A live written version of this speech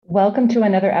Welcome to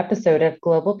another episode of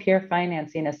Global Peer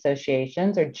Financing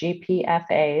Associations, or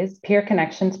GPFA's Peer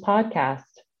Connections podcast.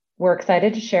 We're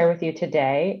excited to share with you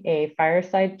today a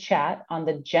fireside chat on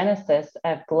the genesis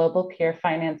of Global Peer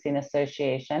Financing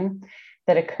Association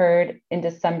that occurred in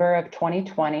December of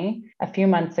 2020, a few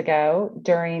months ago,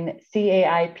 during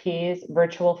CAIP's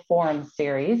Virtual Forum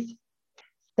series.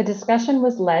 The discussion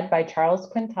was led by Charles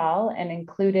Quintal and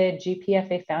included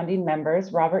GPFA founding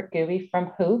members Robert Gubbe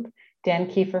from Hoop, Dan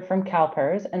Kiefer from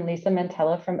CalPERS, and Lisa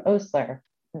Mantella from Osler.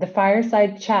 The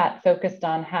fireside chat focused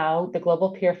on how the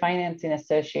Global Peer Financing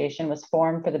Association was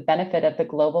formed for the benefit of the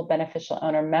global beneficial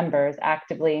owner members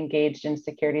actively engaged in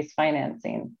securities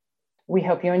financing. We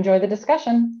hope you enjoy the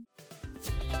discussion.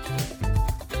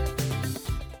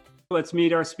 Let's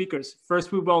meet our speakers.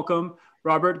 First, we welcome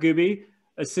Robert Gubbe,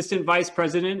 Assistant Vice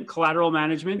President, Collateral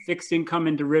Management, Fixed Income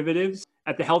and Derivatives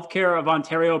at the Healthcare of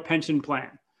Ontario Pension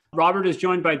Plan. Robert is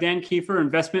joined by Dan Kiefer,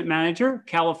 Investment Manager,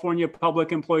 California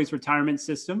Public Employees Retirement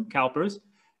System, CalPERS,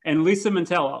 and Lisa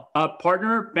Mantella, a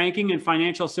Partner, Banking and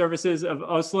Financial Services of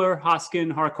Osler, Hoskin,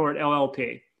 Harcourt,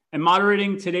 LLP. And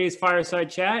moderating today's fireside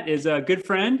chat is a good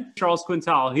friend, Charles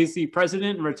Quintal. He's the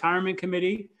President and Retirement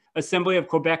Committee, Assembly of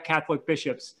Quebec Catholic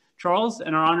Bishops. Charles,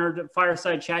 and our honored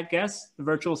fireside chat guests, the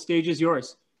virtual stage is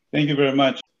yours. Thank you very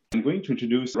much. I'm going to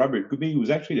introduce Robert Gubbe, who's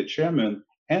actually the chairman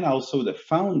and also the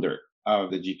founder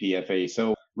of the GPFA.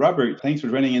 So Robert, thanks for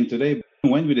joining in today.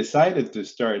 When we decided to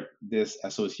start this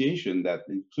association that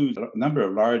includes a number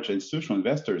of large institutional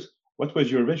investors, what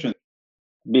was your vision?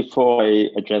 Before I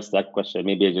address that question,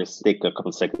 maybe I just take a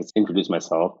couple seconds to introduce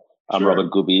myself. I'm Sure. Robert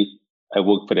Gubbe. I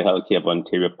work for the Healthcare of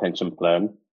Ontario Pension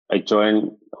Plan. I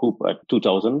joined Hoop at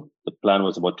 2000. The plan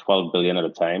was about 12 billion at the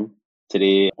time.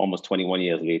 Today, almost 21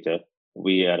 years later,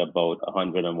 we are at about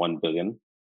 101 billion.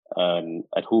 And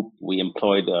at Hoop, we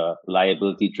employed a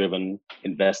liability-driven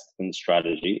investment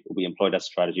strategy. We employed that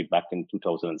strategy back in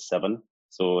 2007.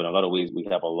 So in a lot of ways, we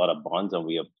have a lot of bonds and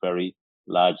we are very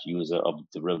large user of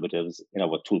derivatives in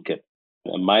our toolkit.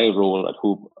 And my role at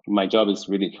Hoop, my job is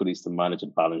really truly to manage a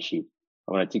balance sheet.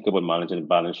 When I think about managing a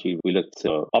balance sheet, we look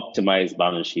to optimize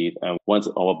balance sheet. And once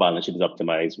our balance sheet is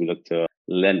optimized, we look to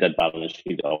lend that balance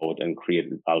sheet out and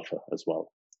create alpha as well.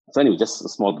 So anyway, just a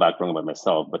small background about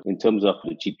myself. But in terms of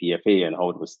the GPFA and how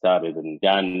it was started, and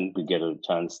Dan will get a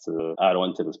chance to add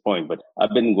on to this point, but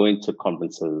I've been going to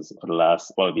conferences for the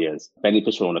last 12 years,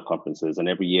 beneficial owner conferences. And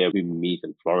every year we meet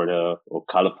in Florida or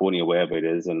California, wherever it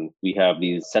is. And we have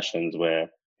these sessions where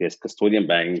there's custodian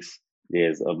banks,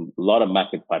 there's a lot of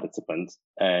market participants,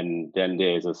 and then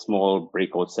there's a small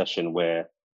breakout session where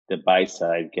the buy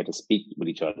side get to speak with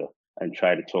each other and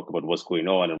try to talk about what's going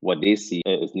on and what they see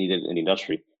is needed in the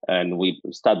industry. And we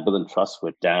start building trust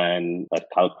with Dan at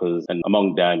CalPERS, and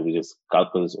among Dan, which is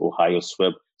CalPERS, Ohio,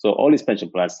 SWIP. So all these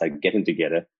pension plans start getting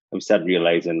together, and we start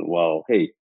realizing, well,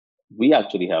 hey, we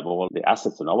actually have all the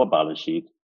assets on our balance sheet,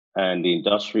 and the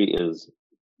industry is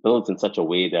built in such a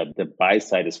way that the buy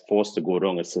side is forced to go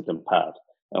down a certain path.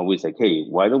 And we say, hey,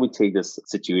 why don't we take this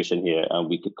situation here and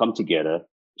we could come together,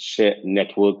 share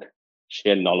network,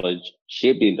 share knowledge,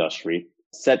 shape the industry,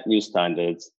 set new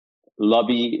standards,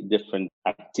 lobby different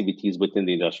activities within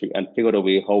the industry, and figure out a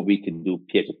way how we could do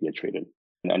peer-to-peer trading.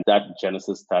 And that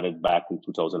genesis started back in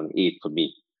 2008 for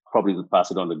me. Probably will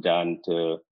pass it on to Dan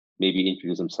to maybe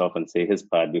introduce himself and say his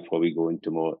part before we go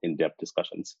into more in-depth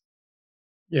discussions.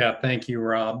 Yeah, thank you,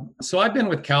 Rob. So I've been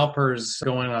with CalPERS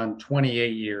going on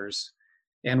 28 years.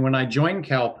 And when I joined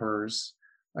CalPERS,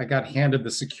 I got handed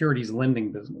the securities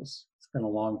lending business. It's been a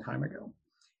long time ago.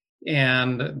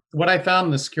 And what I found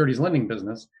in the securities lending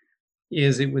business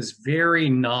is it was very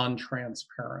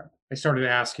non-transparent. I started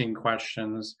asking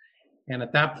questions. And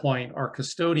at that point, our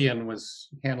custodian was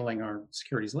handling our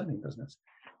securities lending business.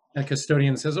 And the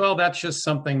custodian says, well, that's just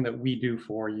something that we do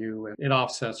for you. It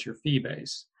offsets your fee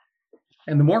base.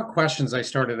 And the more questions I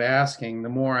started asking, the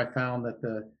more I found that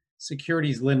the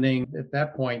securities lending at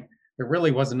that point, there really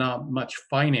was not much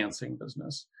financing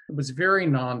business. It was very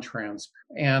non-transparent,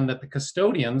 and that the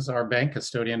custodians, our bank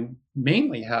custodian,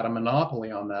 mainly had a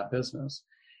monopoly on that business.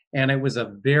 And it was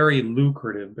a very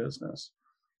lucrative business.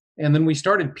 And then we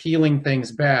started peeling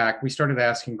things back. We started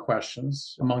asking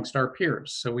questions amongst our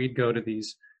peers. So we'd go to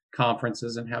these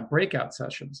conferences and have breakout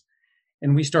sessions.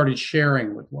 And we started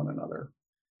sharing with one another.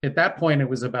 At that point, it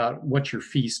was about what's your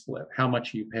fee split? How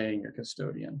much are you paying your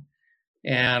custodian?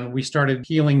 And we started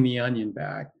peeling the onion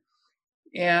back.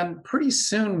 And pretty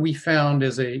soon we found,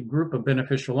 as a group of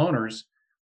beneficial owners,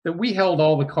 that we held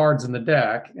all the cards in the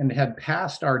deck and had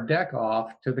passed our deck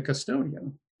off to the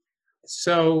custodian.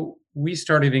 So we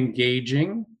started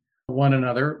engaging one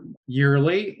another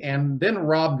yearly. And then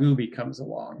Rob Gubbe comes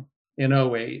along in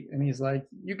 '08. And he's like,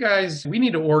 you guys, we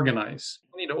need to organize.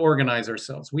 We need to organize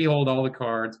ourselves. We hold all the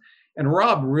cards. And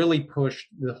Rob really pushed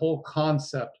the whole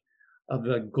concept of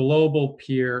the Global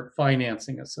Peer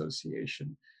Financing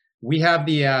Association. We have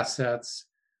the assets,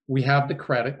 we have the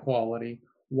credit quality.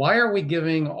 Why are we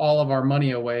giving all of our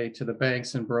money away to the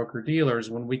banks and broker dealers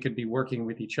when we could be working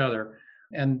with each other?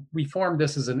 And we formed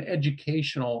this as an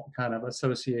educational kind of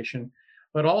association,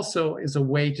 but also as a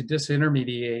way to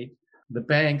disintermediate the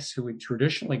banks who we'd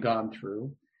traditionally gone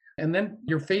through. And then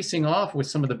you're facing off with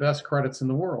some of the best credits in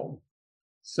the world.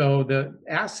 So the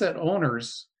asset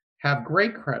owners have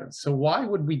great credits. So why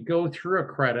would we go through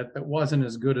a credit that wasn't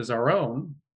as good as our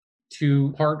own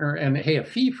to partner and pay a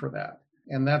fee for that?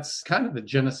 And that's kind of the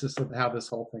genesis of how this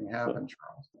whole thing happened,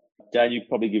 Charles. Dan, you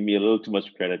probably give me a little too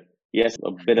much credit. Yes,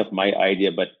 a bit of my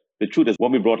idea, but the truth is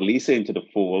when we brought Lisa into the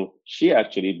fold, she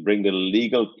actually bring the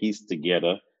legal piece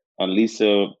together, and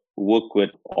Lisa worked with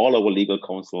all our legal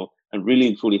counsel and really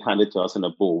and truly handed to us in a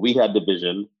bow. We had the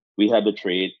vision, we had the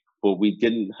trade, but we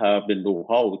didn't have the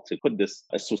know-how to put this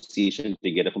association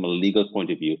together from a legal point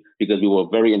of view because we were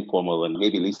very informal. And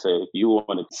maybe Lisa, if you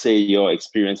want to say your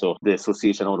experience of the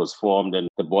association, how it was formed and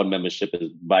the board membership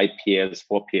is by peers,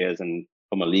 for peers, and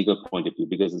from a legal point of view,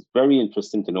 because it's very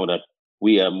interesting to know that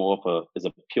we are more of as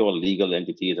a pure legal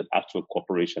entity, as an actual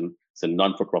corporation, it's a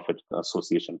non-for-profit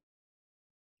association.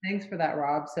 Thanks for that,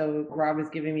 Rob. So Rob is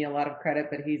giving me a lot of credit,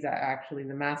 but he's actually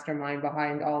the mastermind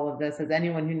behind all of this. As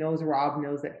anyone who knows Rob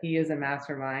knows that he is a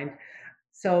mastermind.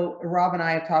 So Rob and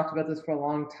I have talked about this for a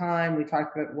long time. We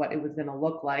talked about what it was going to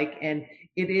look like. And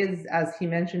it is, as he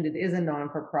mentioned, it is a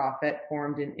non-for-profit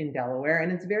formed in Delaware.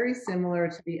 And it's very similar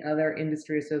to the other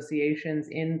industry associations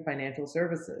in financial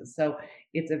services. So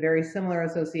it's a very similar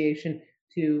association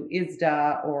to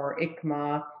ISDA or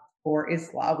ICMA or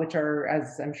ISLA, which are,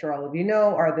 as I'm sure all of you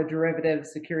know, are the derivative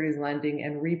securities lending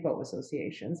and repo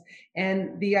associations.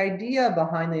 And the idea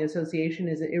behind the association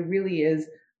is that it really is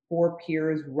for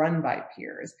peers, run by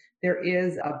peers. There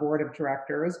is a board of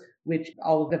directors, which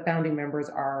all of the founding members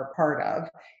are part of,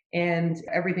 and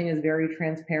everything is very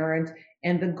transparent.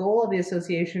 And the goal of the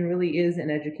association really is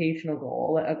an educational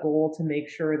goal, a goal to make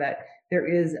sure that there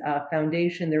is a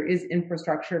foundation, there is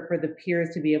infrastructure for the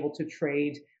peers to be able to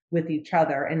trade with each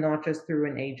other and not just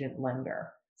through an agent lender.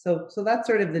 So that's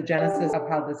sort of the genesis of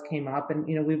how this came up. And,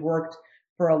 we've worked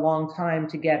for a long time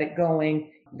to get it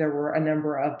going. There were a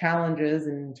number of challenges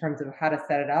in terms of how to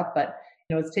set it up, but,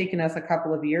 it's taken us a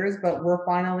couple of years, but we're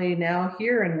finally now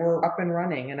here and we're up and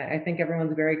running. And I think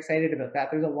everyone's very excited about that.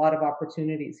 There's a lot of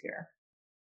opportunities here.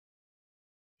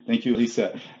 Thank you,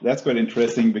 Lisa. That's quite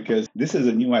interesting because this is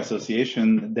a new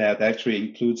association that actually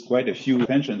includes quite a few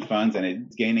pension funds and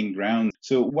it's gaining ground.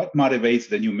 So what motivates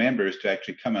the new members to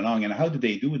actually come along and how do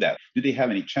they do that? Do they have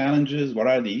any challenges? What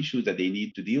are the issues that they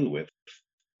need to deal with?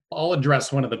 I'll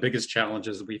address one of the biggest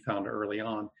challenges we found early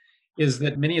on is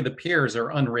that many of the peers are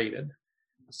unrated.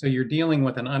 So you're dealing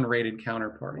with an unrated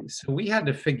counterparty. So we had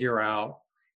to figure out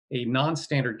a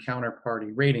non-standard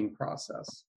counterparty rating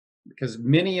process, because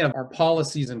many of our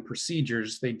policies and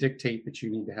procedures, they dictate that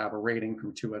you need to have a rating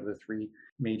from 2 out of the 3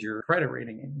 major credit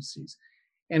rating agencies.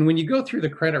 And when you go through the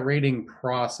credit rating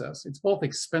process, it's both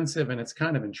expensive and it's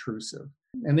kind of intrusive.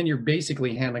 And then you're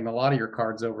basically handing a lot of your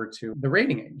cards over to the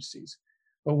rating agencies.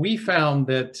 But we found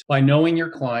that by knowing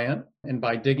your client and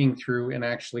by digging through and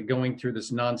actually going through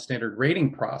this non-standard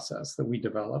rating process that we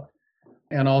developed,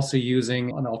 and also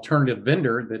using an alternative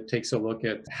vendor that takes a look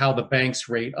at how the banks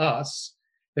rate us,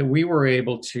 that we were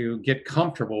able to get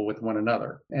comfortable with one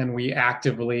another. And we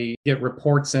actively get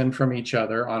reports in from each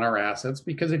other on our assets.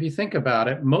 Because if you think about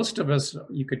it, most of us,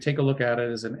 you could take a look at it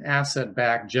as an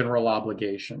asset-backed general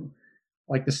obligation.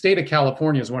 Like the state of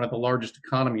California is one of the largest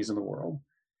economies in the world.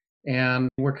 And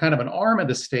we're kind of an arm of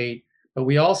the state, but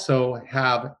we also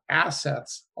have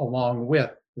assets along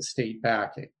with the state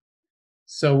backing.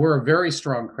 So we're a very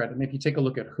strong credit. And if you take a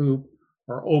look at HOOP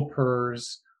or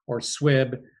OPERS or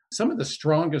SWIB, some of the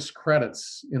strongest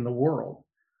credits in the world,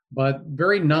 but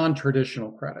very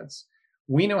non-traditional credits.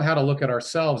 We know how to look at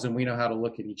ourselves and we know how to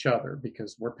look at each other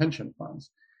because we're pension funds.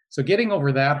 So getting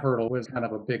over that hurdle was kind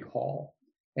of a big haul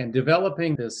and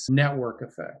developing this network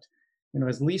effect.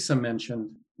 As Lisa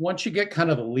mentioned, once you get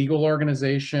kind of the legal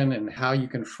organization and how you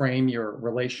can frame your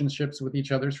relationships with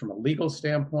each other from a legal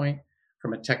standpoint,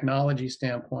 from a technology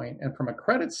standpoint, and from a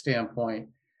credit standpoint,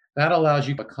 that allows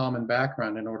you a common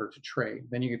background in order to trade.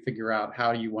 Then you can figure out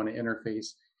how you want to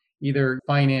interface either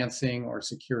financing or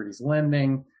securities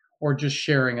lending or just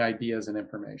sharing ideas and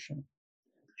information.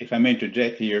 If I may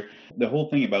interject here, the whole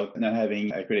thing about not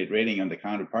having a credit rating on the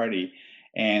counterparty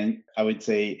And I would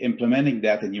say implementing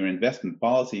that in your investment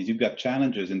policies, you've got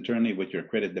challenges internally with your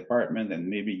credit department and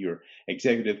maybe your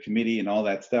executive committee and all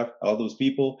that stuff, all those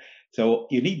people. So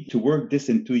you need to work this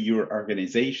into your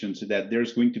organization so that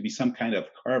there's going to be some kind of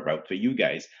carve out for you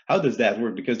guys. How does that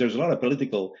work? Because there's a lot of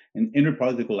political and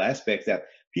interpolitical aspects that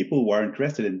people who are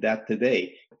interested in that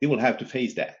today, they will have to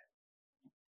face that.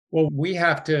 Well, we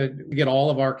have to get all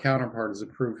of our counterparties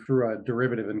approved through a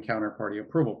derivative and counterparty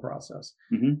approval process.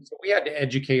 Mm-hmm. So we had to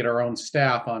educate our own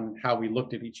staff on how we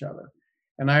looked at each other.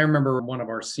 And I remember one of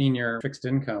our senior fixed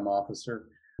income officer,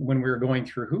 when we were going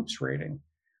through Hoop's rating,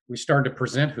 we started to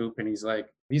present Hoop and he's like,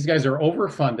 these guys are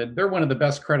overfunded. They're one of the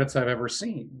best credits I've ever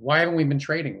seen. Why haven't we been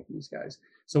trading with these guys?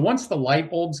 So once the light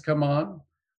bulbs come on,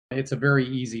 it's a very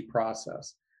easy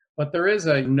process. But there is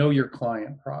a know your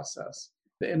client process.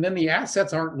 And then the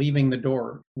assets aren't leaving the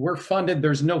door. We're funded.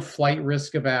 There's no flight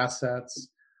risk of assets.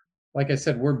 Like I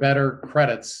said, we're better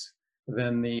credits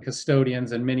than the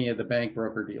custodians and many of the bank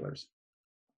broker dealers.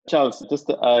 Charles, just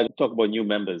to talk about new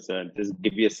members and just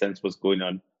give you a sense what's going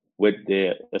on with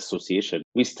the association.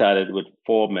 We started with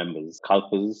 4 members,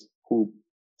 CalPERS, Hoop,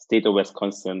 State of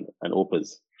Wisconsin, and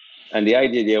OPERS. And the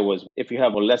idea there was if you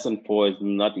have a less than 4 is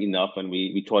not enough, and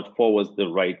we thought 4 was the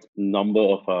right number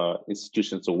of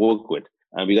institutions to work with.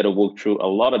 And we got to work through a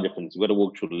lot of different, we got to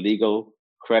work through legal,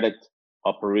 credit,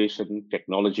 operation,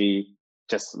 technology,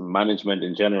 just management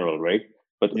in general, right?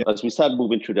 But as we start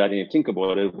moving through that and you think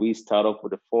about it, we start off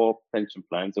with the 4 pension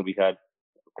plans and we had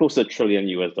close to $1 trillion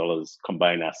US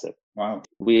combined asset. Wow.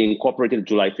 We incorporated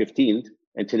July 15th,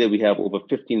 and today we have over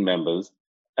 15 members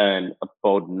and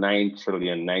about 9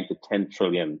 to 10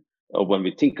 trillion when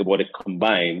we think about it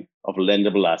combined of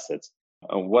lendable assets.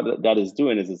 And what that is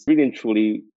doing is it's really and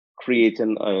truly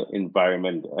creating an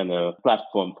environment and a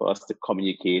platform for us to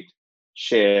communicate,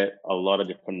 share a lot of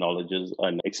different knowledges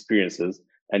and experiences.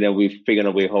 And then we've figured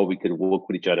a way how we could work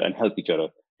with each other and help each other.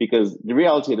 Because the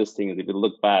reality of this thing is if you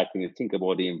look back and you think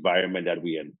about the environment that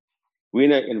we're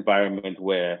in an environment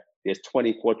where there's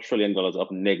 $24 trillion of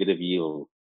negative yield.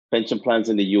 Pension plans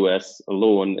in the US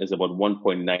alone is about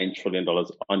 $1.9 trillion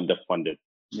underfunded.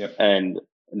 Yep. And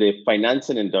the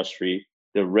financing industry,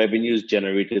 the revenues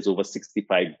generated is over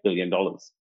 $65 billion.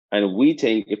 And we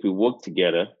think if we work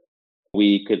together,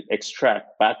 we could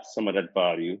extract back some of that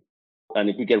value. And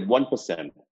if we get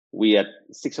 1%, we at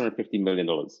 $650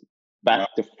 million back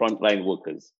to frontline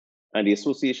workers. And the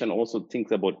association also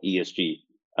thinks about ESG.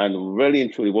 And really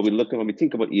and truly, what we're looking when we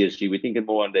think about ESG, we're thinking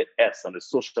more on the S, on the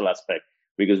social aspect,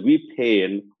 because we pay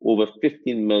in over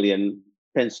 15 million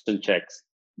pension checks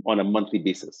on a monthly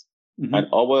basis. Mm-hmm. And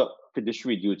our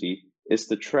fiduciary duty is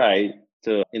to try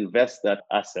to invest that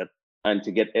asset and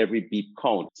to get every beep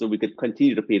count so we could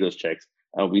continue to pay those checks.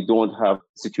 And we don't have a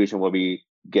situation where we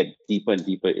get deeper and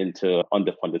deeper into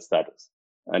underfunded status.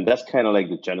 And that's kind of like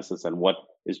the genesis and what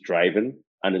is driving.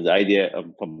 And the idea of,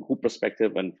 from Hoop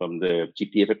perspective and from the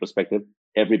GPFA perspective,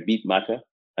 every beat matter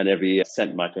and every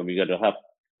cent matter. We got to have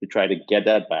to try to get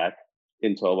that back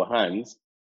into our hands.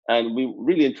 And we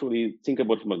really and truly think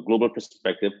about from a global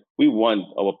perspective, we want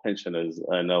our pensioners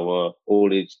and our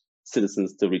old age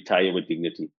citizens to retire with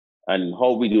dignity. And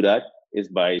how we do that is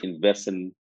by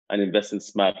investing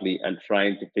smartly and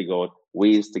trying to figure out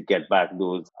ways to get back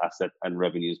those assets and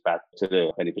revenues back to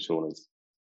the beneficial owners.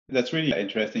 That's really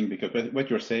interesting because what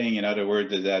you're saying, in other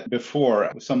words, is that before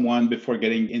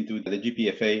getting into the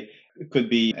GPFA could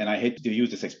be, and I hate to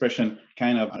use this expression,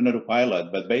 kind of an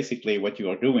autopilot, but basically what you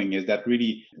are doing is that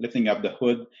really lifting up the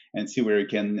hood and see where you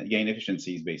can gain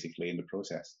efficiencies basically in the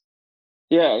process.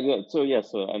 So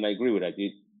and I agree with that.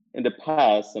 In the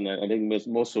past, and I think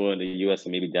more so in the US,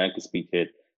 and maybe Dan could speak to it,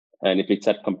 and if it's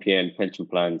at comparing pension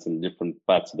plans in different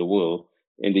parts of the world,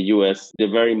 in the US, they're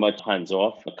very much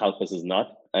hands-off. CalPERS is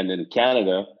not. And in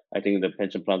Canada, I think the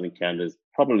pension plans in Canada is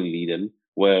probably leading,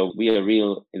 where we are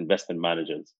real investment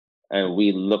managers. And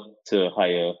we look to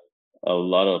hire a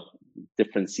lot of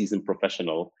different seasoned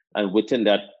professionals. And within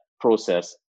that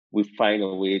process, we find a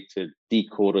way to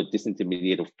decode or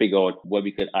disintermediate or figure out where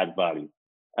we could add value.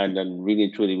 And then really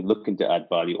and truly looking to add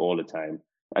value all the time.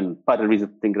 And part of the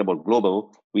reason thinking about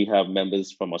global, we have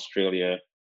members from Australia,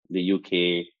 the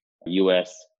UK,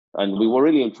 US, and we will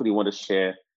really and truly want to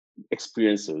share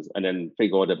experiences and then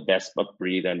figure out the best of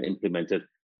breed and implement it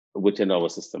within our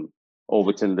system or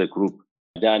within the group.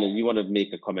 Dan, you want to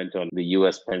make a comment on the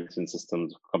US pension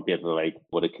systems compared to like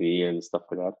what the Canadian and stuff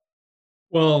like that?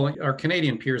 Well, our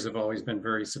Canadian peers have always been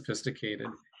very sophisticated,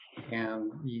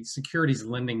 and the securities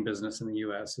lending business in the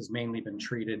US has mainly been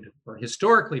treated, or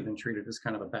historically been treated, as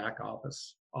kind of a back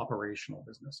office operational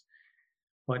business.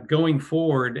 But going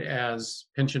forward, as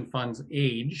pension funds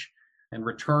age, and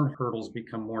return hurdles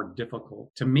become more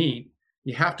difficult to meet,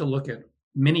 you have to look at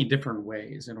many different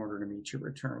ways in order to meet your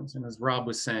returns. And as Rob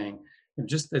was saying,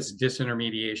 just this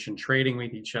disintermediation, trading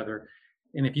with each other.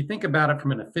 And if you think about it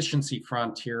from an efficiency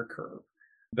frontier curve,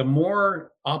 the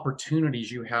more opportunities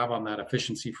you have on that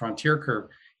efficiency frontier curve,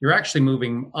 you're actually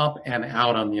moving up and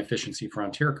out on the efficiency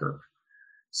frontier curve.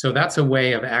 So that's a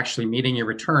way of actually meeting your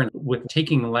return with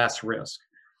taking less risk.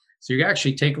 So you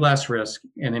actually take less risk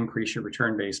and increase your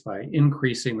return base by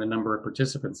increasing the number of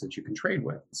participants that you can trade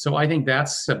with. So I think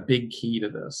that's a big key to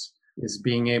this, is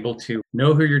being able to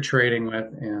know who you're trading with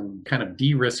and kind of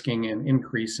de-risking and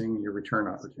increasing your return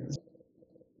opportunity.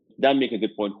 That makes a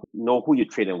good point. Know who you're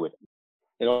trading with.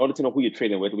 In order to know who you're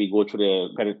trading with, we go through the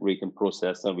credit rating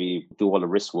process and we do all the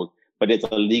risk work, but there's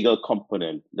a legal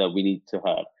component that we need to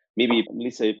have. Maybe,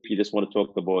 Lisa, if you just want to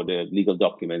talk about the legal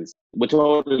documents,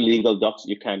 without the legal docs,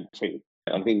 you can't trade.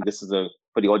 I think this is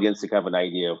for the audience to have an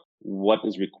idea of what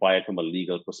is required from a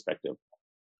legal perspective.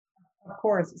 Of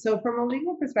course. So from a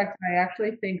legal perspective, I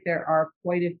actually think there are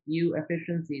quite a few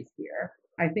efficiencies here.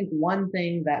 I think one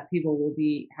thing that people will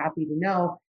be happy to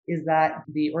know is that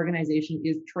the organization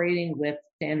is trading with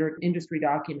standard industry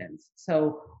documents.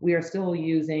 So we are still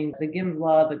using the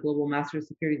GIMSLA, the Global Master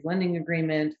Securities Lending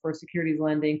Agreement for securities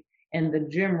lending, and the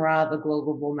GIMRA, the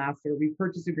Global Master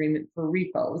Repurchase Agreement for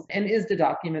repos, and ISDA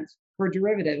documents for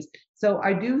derivatives. So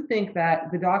I do think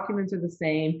that the documents are the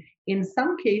same. In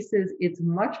some cases, it's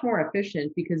much more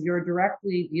efficient because you're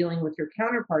directly dealing with your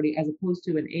counterparty as opposed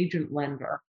to an agent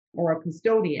lender or a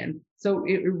custodian. So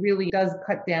it really does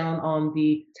cut down on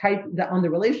the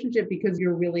relationship, because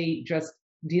you're really just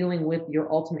dealing with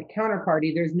your ultimate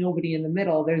counterparty. There's nobody in the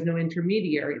middle. There's no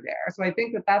intermediary there. So I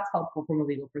think that that's helpful from a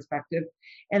legal perspective.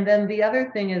 And then the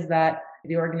other thing is that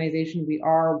the organization, we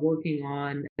are working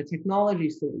on a technology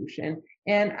solution.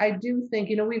 And I do think,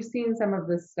 we've seen some of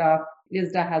this stuff.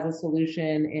 ISDA has a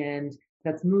solution and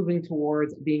that's moving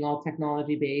towards being all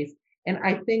technology based. And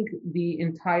I think the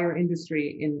entire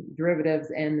industry in derivatives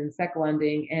and in sec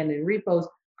lending and in repos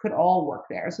could all work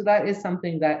there. So that is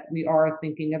something that we are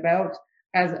thinking about.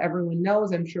 As everyone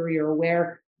knows, I'm sure you're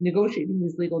aware, negotiating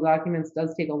these legal documents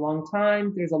does take a long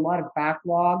time. There's a lot of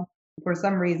backlog. For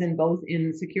some reason, both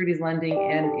in securities lending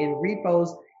and in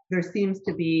repos, there seems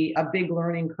to be a big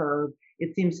learning curve.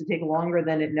 It seems to take longer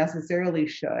than it necessarily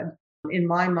should. In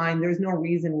my mind, there's no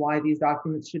reason why these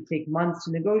documents should take months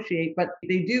to negotiate, but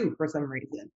they do for some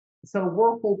reason. So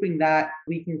we're hoping that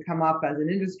we can come up as an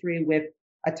industry with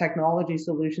a technology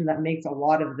solution that makes a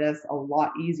lot of this a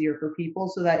lot easier for people,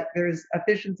 so that there's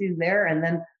efficiencies there, and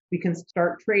then we can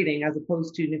start trading as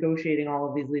opposed to negotiating all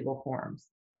of these legal forms.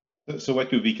 So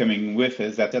what you'll be coming with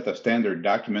is that set of standard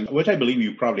documents, which I believe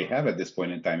you probably have at this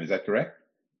point in time. Is that correct?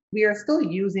 We are still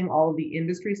using all of the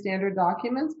industry standard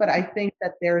documents, but I think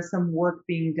that there's some work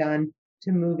being done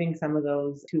to moving some of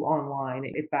those to online,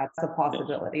 if that's a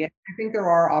possibility. I think there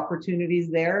are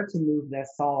opportunities there to move this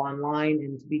all online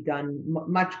and to be done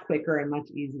much quicker and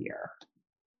much easier.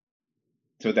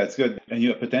 So that's good. And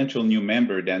a potential new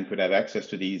member then could have access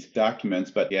to these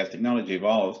documents, but as technology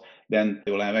evolves, then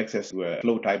they will have access to a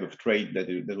flow type of trade that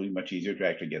will be much easier to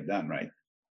actually get done, right?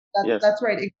 Yes. That's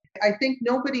right. I think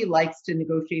nobody likes to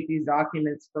negotiate these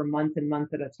documents for months and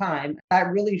months at a time.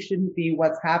 That really shouldn't be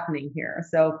what's happening here.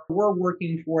 So we're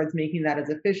working towards making that as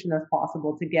efficient as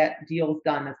possible to get deals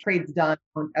done, as trades done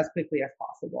as quickly as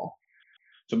possible.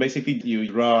 So basically, you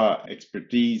draw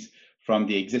expertise from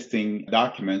the existing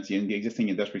documents, in the existing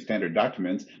industry standard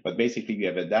documents, but basically we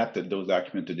have adapted those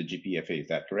documents to the GPFA. Is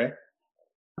that correct?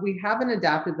 We haven't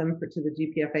adapted them to the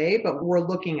GPFA, but we're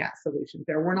looking at solutions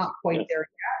there. We're not quite there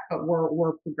yet, but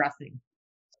we're progressing.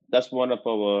 That's one of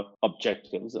our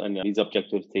objectives, and these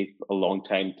objectives take a long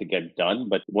time to get done.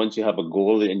 But once you have a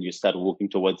goal and you start working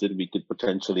towards it, we could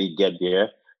potentially get there.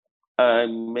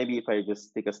 And maybe if I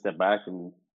just take a step back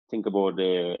and think about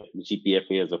the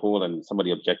GPFA as a whole and some of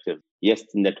the objectives. Yes,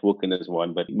 networking is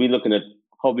one, but we're looking at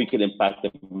how we can impact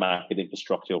the market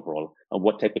infrastructure overall and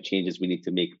what type of changes we need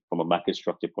to make from a market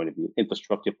structure point of view,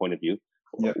 infrastructure point of view.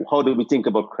 Yeah. How do we think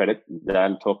about credit?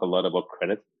 Dan talked a lot about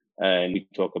credit, and we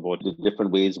talk about the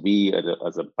different ways we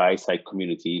as a buy-side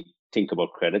community think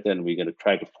about credit, and we're going to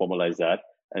try to formalize that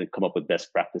and come up with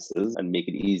best practices and make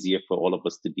it easier for all of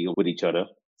us to deal with each other.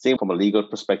 Same from a legal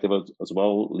perspective as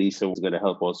well. Lisa is going to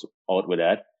help us out with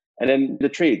that. And then the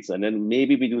trades, and then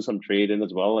maybe we do some trading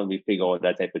as well, and we figure out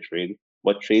that type of trade,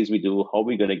 what trades we do, how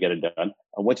we're going to get it done.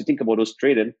 And once you think about those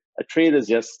trading, a trade is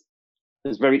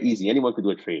it's very easy. Anyone could do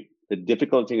a trade. The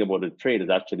difficult thing about a trade is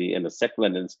actually in the sec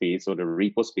lending space or the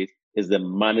repo space is the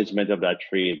management of that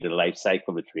trade, the life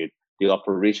cycle of the trade, the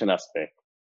operation aspect,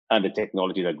 and the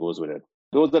technology that goes with it.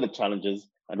 Those are the challenges,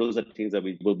 and those are the things that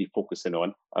we will be focusing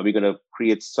on. And we're going to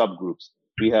create subgroups.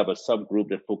 We have a subgroup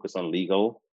that focuses on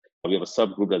legal. We have a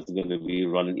subgroup that's going to be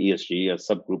running ESG, a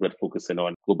subgroup that focusing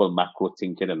on global macro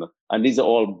thinking. And these are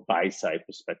all buy-side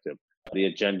perspective. The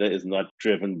agenda is not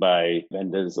driven by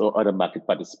vendors or other market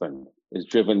participants. It's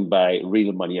driven by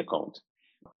real money account.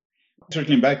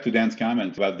 Circling back to Dan's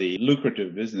comment about the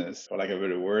lucrative business, for lack of a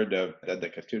better word, that the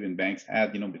custodian banks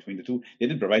had, between the two, they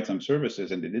did provide some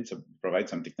services and they did provide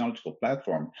some technological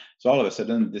platform. So all of a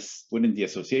sudden, this within the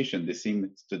association, this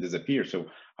seems to disappear. So,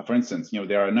 for instance,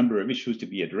 there are a number of issues to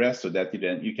be addressed so that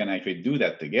you can actually do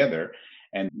that together.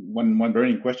 And one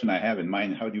burning question I have in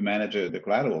mind: how do you manage the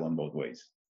collateral in both ways?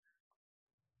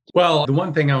 Well, the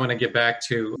one thing I want to get back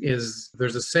to is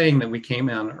there's a saying that we came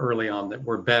on early on that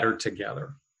we're better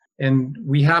together. And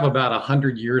we have about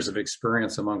 100 years of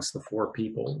experience amongst the four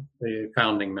people, the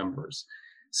founding members.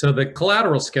 So the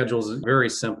collateral schedules is very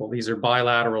simple. These are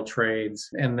bilateral trades,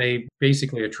 and they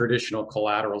basically a traditional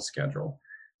collateral schedule.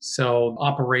 So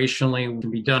operationally, it can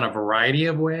be done a variety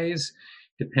of ways,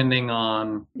 depending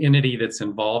on entity that's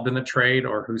involved in the trade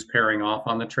or who's pairing off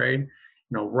on the trade.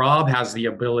 Rob has the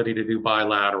ability to do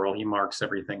bilateral. He marks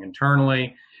everything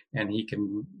internally, and he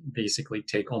can basically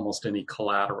take almost any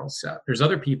collateral set. There's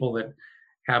other people that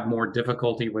have more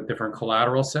difficulty with different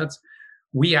collateral sets.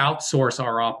 We outsource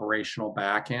our operational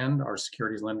backend, our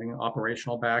securities lending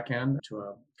operational backend, to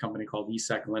a company called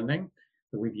ESEC Lending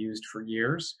that we've used for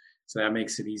years. So that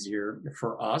makes it easier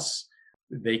for us.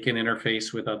 They can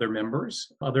interface with other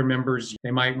members. Other members,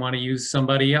 they might want to use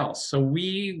somebody else. So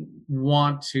we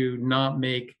want to not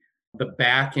make the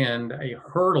back end a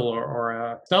hurdle or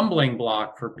a stumbling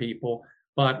block for people,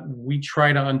 but we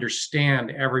try to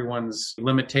understand everyone's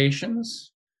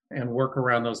limitations and work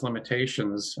around those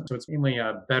limitations. So it's mainly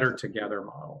a better together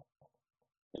model.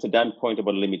 It's a Dan point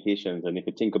about limitations. And if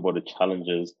you think about the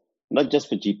challenges, not just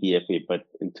for GPFA, but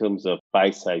in terms of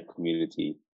buy-side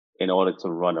community, in order to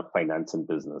run a financing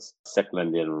business,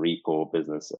 secondary and repo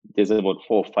business, there's about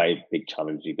 4 or 5 big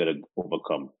challenges you got to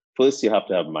overcome. First, you have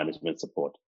to have management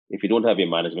support. If you don't have your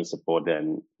management support,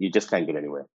 then you just can't get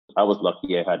anywhere. I was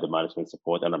lucky I had the management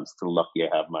support, and I'm still lucky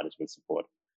I have management support.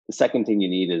 The second thing you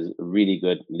need is really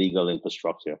good legal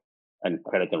infrastructure and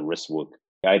credit and risk work.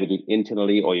 You either do it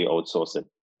internally or you outsource it.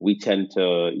 We tend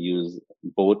to use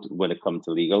both when it comes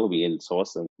to legal. We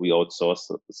insource and we outsource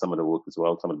some of the work as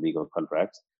well, some of the legal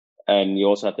contracts. And you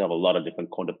also have to have a lot of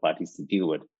different counterparties to deal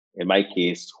with. In my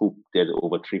case, Hoop did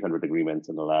over 300 agreements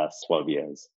in the last 12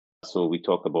 years. So we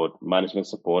talk about management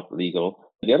support, legal.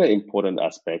 The other important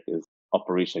aspect is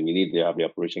operation. You need to have the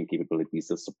operation capabilities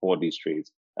to support these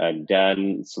trades. And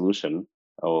Dan's solution,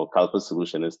 or CalPERS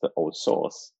solution, is to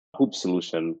outsource. Hoop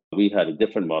solution, we had a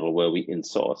different model where we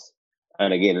insource.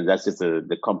 And again, that's just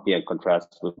the compare and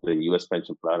contrast with the US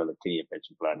pension plan and the Canadian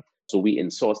pension plan. So we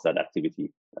insource that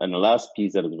activity. And the last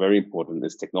piece that is very important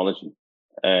is technology.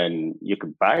 And you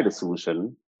could buy the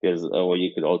solution, or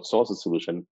you could outsource a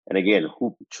solution. And again,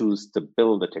 who choose to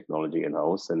build the technology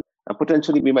in-house? And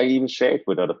potentially we might even share it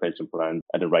with other pension plans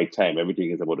at the right time. Everything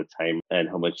is about the time and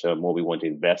how much more we want to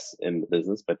invest in the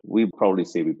business. But we probably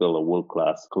say we build a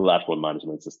world-class collateral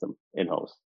management system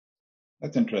in-house.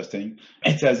 That's interesting.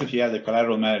 It's as if you had a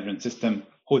collateral management system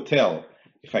hotel,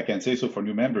 if I can say so, for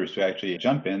new members to actually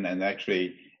jump in and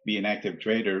actually be an active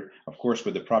trader, of course,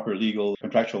 with the proper legal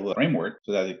contractual framework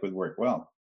so that it could work well.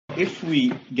 If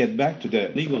we get back to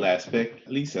the legal aspect,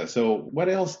 Lisa, so what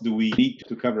else do we need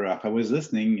to cover up? I was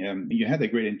listening, you had a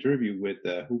great interview with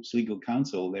Hoop's legal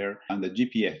counsel there on the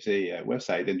GPFA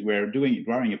website, and we're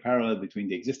drawing a parallel between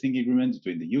the existing agreements,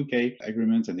 between the UK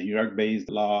agreements and the New York-based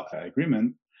law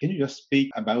agreement. Can you just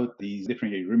speak about these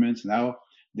different agreements and how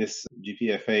this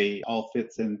GPFA all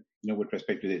fits in, with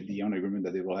respect to the own agreement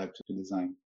that they will have to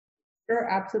design? Sure,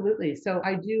 absolutely. So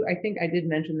I think I did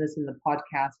mention this in the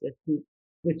podcast with Hoop,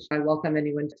 which I welcome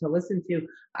anyone to listen to.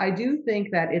 I do think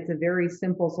that it's a very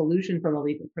simple solution from a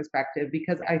legal perspective,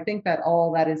 because I think that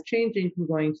all that is changing from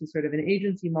going to sort of an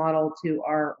agency model to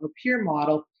our peer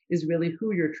model is really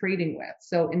who you're trading with.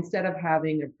 So instead of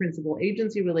having a principal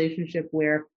agency relationship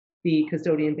where the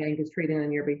custodian bank is trading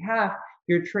on your behalf,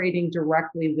 you're trading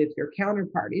directly with your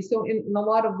counterparty. So in a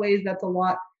lot of ways, that's a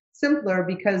lot simpler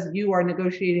because you are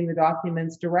negotiating the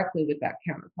documents directly with that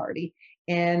counterparty.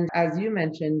 And as you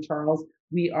mentioned, Charles,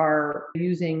 we are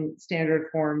using standard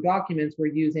form documents. We're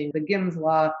using the GIMS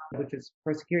law, which is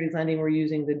for securities lending. We're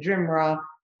using the JIMRA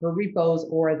for repos,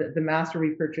 or the master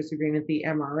repurchase agreement, the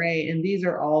MRA. And these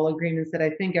are all agreements that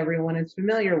I think everyone is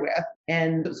familiar with.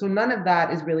 And so none of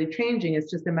that is really changing.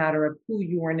 It's just a matter of who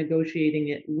you are negotiating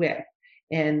it with.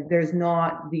 and there's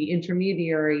not the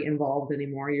intermediary involved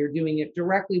anymore. You're doing it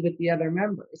directly with the other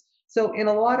members. So in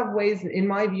a lot of ways, in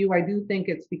my view, I do think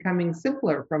it's becoming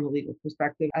simpler from a legal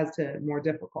perspective as to more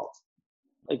difficult.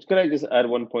 Could I just add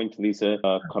one point to Lisa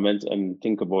comment and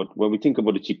think about when we think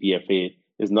about the GPFA,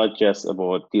 it's not just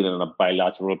about dealing on a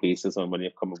bilateral basis on when you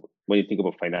think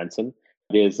about financing.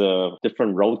 There's a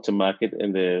different route to market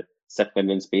in the second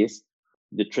lending space.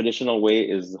 The traditional way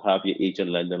is have your agent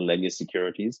lend and lend your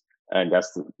securities, and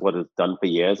that's what is done for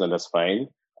years, and that's fine.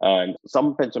 And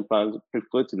some pension plans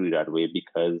prefer to do it that way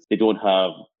because they don't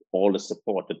have all the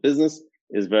support. The business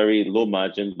is very low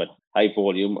margin but high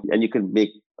volume, and you can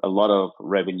make a lot of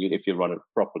revenue if you run it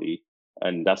properly.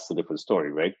 And that's a different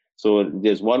story, right? So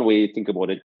there's one way to think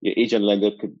about it. Your agent lender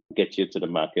could get you to the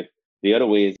market. The other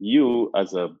way is you,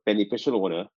 as a beneficial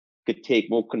owner, could take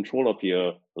more control of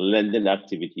your lending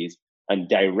activities and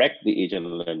direct the agent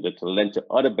lender to lend to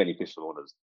other beneficial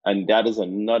owners. And that is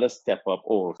another step up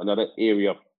or another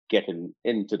area of getting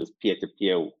into this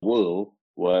peer-to-peer world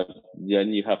where then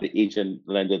you have the agent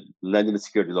lender lending the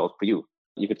securities out for you.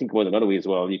 You could think about it another way as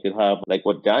well. You could have like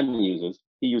what Dan uses.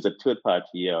 He uses a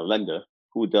third-party lender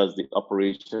who does the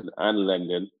operation and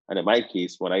lending. And in my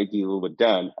case, when I deal with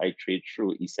Dan, I trade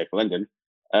through ESEC lending.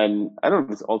 And I don't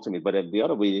know if it's ultimate, but the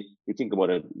other way you think about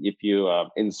it, if you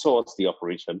insource the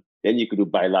operation, then you could do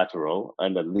bilateral.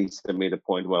 And at least they made a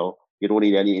point, well, you don't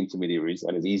need any intermediaries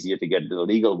and it's easier to get the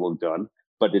legal work done,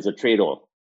 but there's a trade-off.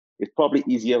 It's probably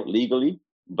easier legally,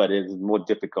 but it's more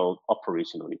difficult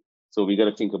operationally. So we got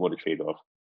to think about the trade-off.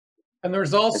 And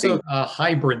there's also a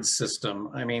hybrid system.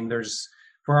 I mean,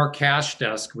 for our cash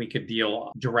desk, we could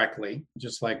deal directly,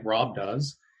 just like Rob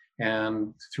does.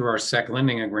 And through our SEC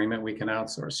lending agreement, we can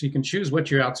outsource. So you can choose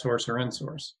what you outsource or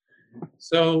insource.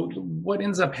 So what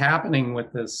ends up happening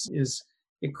with this is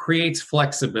it creates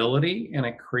flexibility and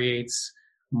it creates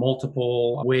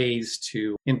multiple ways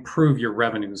to improve your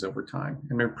revenues over time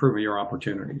and improve your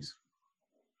opportunities.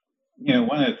 You know,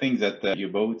 one of the things that you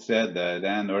both said,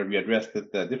 Dan, or we addressed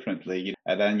it differently.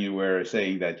 Dan, you were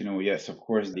saying that, yes, of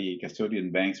course, the custodian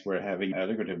banks were having a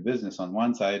lucrative business on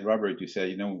one side. Robert, you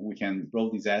said, we can grow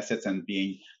these assets and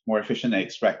being more efficient and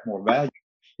extract more value.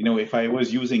 If I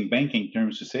was using banking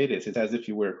terms to say this, it's as if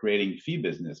you were creating fee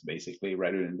business, basically,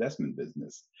 rather than investment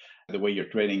business. The way you're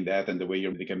trading that and the way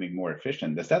you're becoming more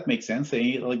efficient. Does that make sense,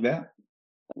 saying it like that?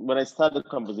 When I started the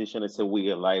conversation, I said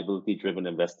we're a liability-driven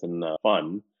investing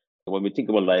fund. When we think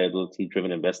about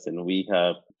liability-driven investing, we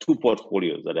have two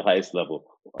portfolios at the highest level.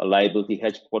 A liability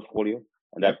hedge portfolio,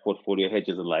 and that portfolio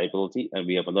hedges a liability. And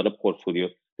we have another portfolio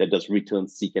that does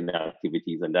return-seeking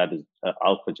activities, and that is an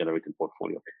alpha-generating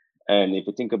portfolio. And if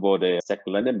you think about a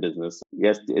second lending business,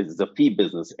 yes, it's a fee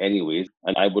business anyways.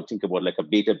 And I would think about like a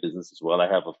beta business as well.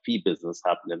 I have a fee business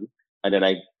happening, and then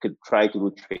I could try to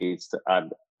do trades to add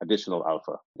additional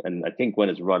alpha. And I think when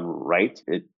it's run right,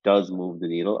 it does move the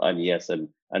needle. And yes, and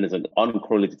it's an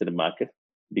uncorrelated to the market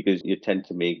because you tend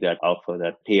to make that alpha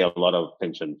that pay a lot of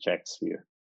pension checks here.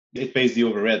 It pays the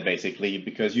overhead basically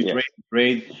because you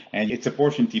trade and it's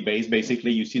opportunity based.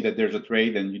 Basically, you see that there's a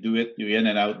trade and you do it, you in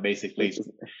and out basically.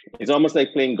 It's almost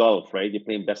like playing golf, right? You're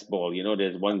playing best ball.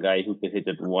 There's one guy who can hit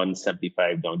it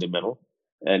 175 down the middle,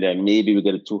 and then maybe we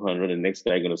get a 200 and the next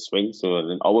guy going to swing. So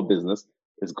in our business,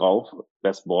 it's golf,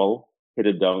 best ball, hit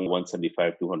it down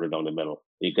 175, 200 down the middle.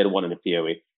 You get one in the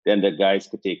fairway. Then the guys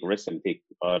could take risks and take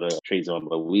other trades on.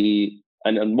 But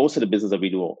and most of the business that we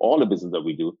do, all the business that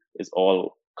we do is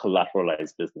all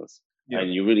collateralized business. Yeah.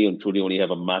 And you really and truly only have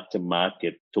a mark to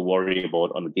market to worry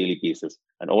about on a daily basis.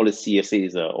 And all the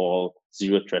CSAs are all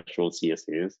zero threshold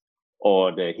CSAs,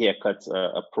 or the haircuts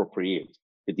are appropriate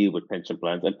to deal with pension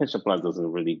plans. And pension plans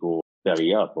doesn't really go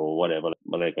belly up or whatever,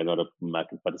 like another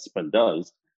market participant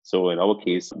does. So in our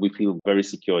case, we feel very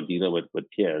secure dealing with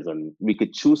peers, and we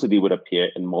could choose to deal with a peer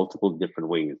in multiple different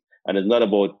ways. And it's not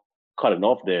about cutting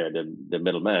off the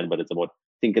middleman, but it's about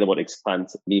thinking about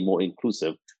expanse, be more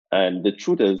inclusive. And the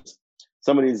truth is,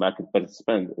 some of these market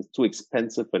participants, it's too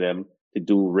expensive for them to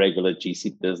do regular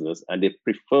GC business, and they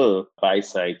prefer buy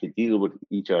side to deal with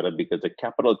each other because the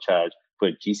capital charge for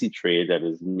a GC trade that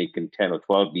is making 10 or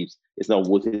 12 beeps is not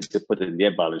worth it to put it in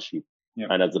their balance sheet. Yep.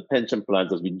 And as a pension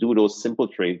plans, as we do those simple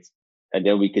trades, and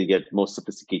then we can get more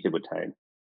sophisticated with time.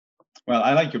 Well,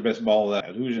 I like your best ball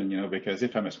illusion, because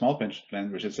if I'm a small pension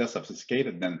plan, which is less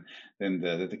sophisticated than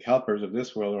the CalPERS of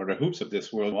this world or the hoops of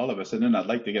this world, all of a sudden I'd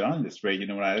like to get on this trade.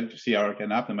 I like to see how I can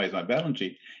optimize my balance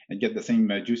sheet and get the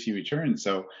same juicy return.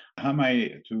 So how am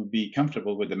I to be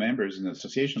comfortable with the members in an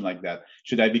association like that?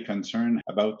 Should I be concerned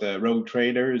about the rogue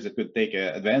traders that could take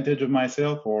advantage of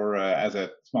myself, or as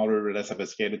a smaller, less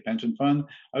sophisticated pension fund?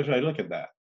 How should I look at that?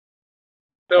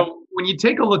 So When you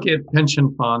take a look at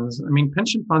pension funds, I mean,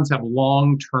 pension funds have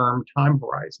long-term time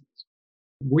horizons.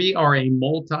 We are a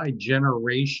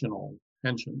multi-generational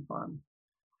pension fund.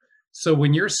 So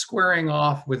when you're squaring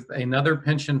off with another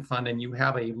pension fund and you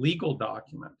have a legal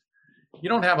document, you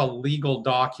don't have a legal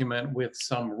document with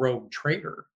some rogue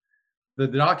trader. The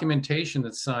documentation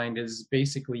that's signed is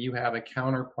basically you have a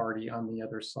counterparty on the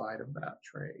other side of that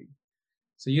trade.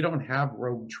 So you don't have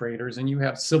rogue traders, and you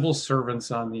have civil servants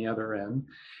on the other end,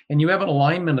 and you have an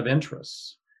alignment of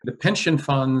interests. The pension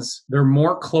funds, they're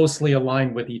more closely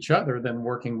aligned with each other than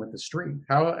working with the street.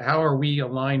 How are we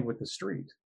aligned with the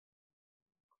street?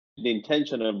 The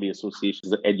intention of the association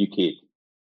is to educate,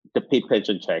 to pay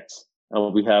pension checks,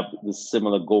 and we have the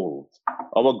similar goals.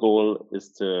 Our goal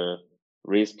is to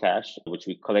raise cash, which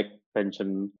we collect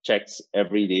pension checks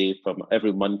every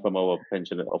month from our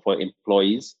pension of our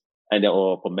employees and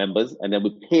or for members, and then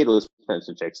we pay those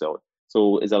pension checks out.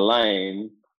 So it's a line,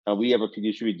 and we have a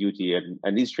fiduciary duty,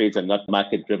 and these trades are not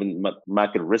market-driven,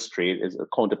 market risk trade, is a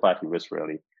counterparty risk,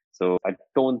 really. So I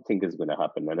don't think it's going to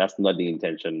happen, and that's not the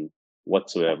intention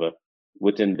whatsoever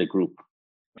within the group.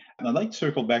 And I'd like to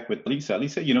circle back with Lisa.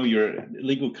 Lisa, you're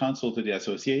legal counsel to the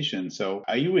association. So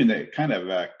are you in a kind of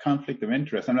a conflict of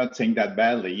interest? I'm not saying that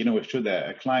badly. Should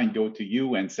a client go to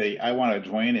you and say, I want to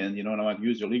join in, and I want to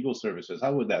use your legal services,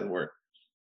 how would that work?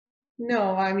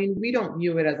 No, I mean, we don't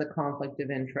view it as a conflict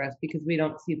of interest because we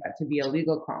don't see that to be a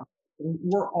legal conflict.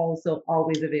 We're also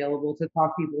always available to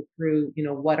talk people through,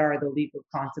 what are the legal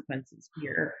consequences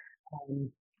here.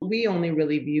 We only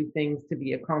really view things to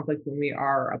be a conflict when we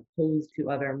are opposed to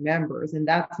other members, and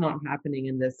that's not happening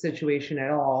in this situation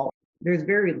at all. There's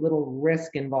very little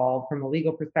risk involved from a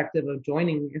legal perspective of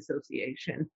joining the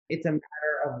association. It's a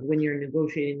matter of when you're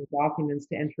negotiating the documents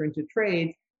to enter into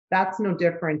trades, that's no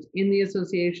different in the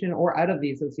association or out of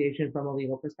the association from a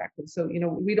legal perspective. So,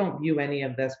 we don't view any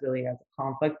of this really as a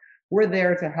conflict. We're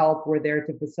there to help, we're there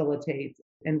to facilitate,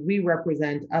 and we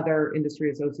represent other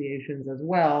industry associations as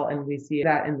well, and we see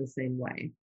that in the same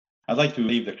way. I'd like to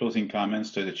leave the closing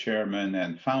comments to the chairman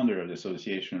and founder of the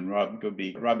association, Rob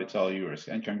Gooby. Rob, it's all yours,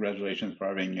 and congratulations for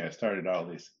having started all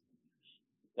this.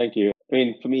 Thank you. I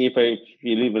mean, for me, if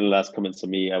you leave the last comments to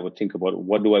me, I would think about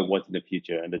what do I want in the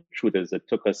future? And the truth is, it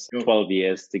took us 12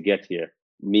 years to get here.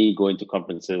 Me going to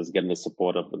conferences, getting the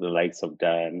support of the likes of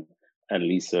Dan and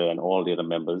Lisa and all the other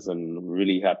members, and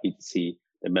really happy to see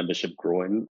the membership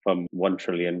growing from 1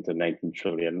 trillion to 19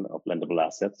 trillion of lendable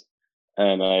assets.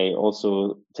 And I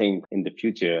also think in the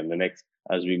future, in the next,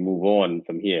 as we move on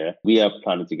from here, we are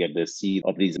planning to get the seed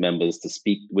of these members to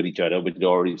speak with each other. We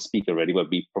already speak already, but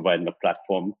we providing a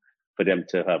platform for them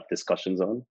to have discussions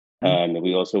on. Mm-hmm. And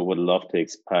we also would love to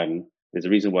expand. There's a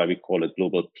reason why we call it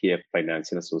Global Peer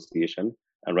Financing Association.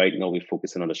 And right now we're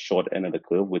focusing on the short end of the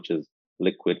curve, which is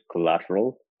liquid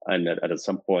collateral. And at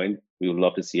some point, we would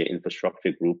love to see an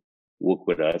infrastructure group work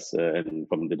with us and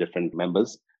from the different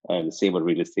members, and same with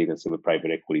real estate and same with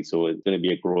private equity. So it's going to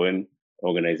be a growing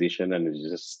organization, and it's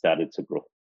just started to grow.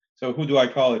 So who do I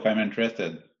call if I'm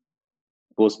interested?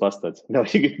 Ghostbusters. No,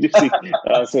 you can just see.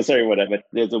 So sorry about that, but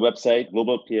there's a website,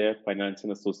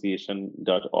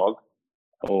 globalpeerfinancingassociation.org,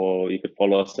 or you could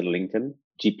follow us on LinkedIn,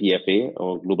 GPFA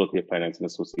or Global Peer Financing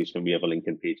Association. We have a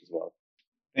LinkedIn page as well.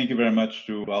 Thank you very much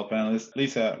to all panelists.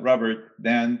 Lisa, Robert,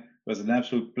 Dan, it was an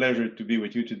absolute pleasure to be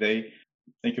with you today.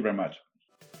 Thank you very much.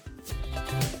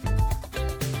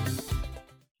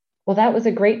 Well, that was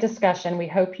a great discussion. We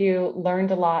hope you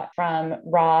learned a lot from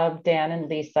Rob, Dan, and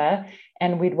Lisa.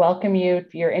 And we'd welcome you,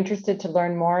 if you're interested to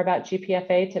learn more about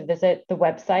GPFA, to visit the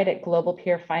website at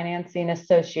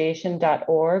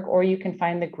globalpeerfinancingassociation.org, or you can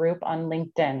find the group on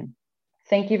LinkedIn.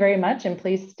 Thank you very much, and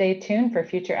please stay tuned for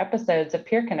future episodes of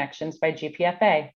Peer Connections by GPFA.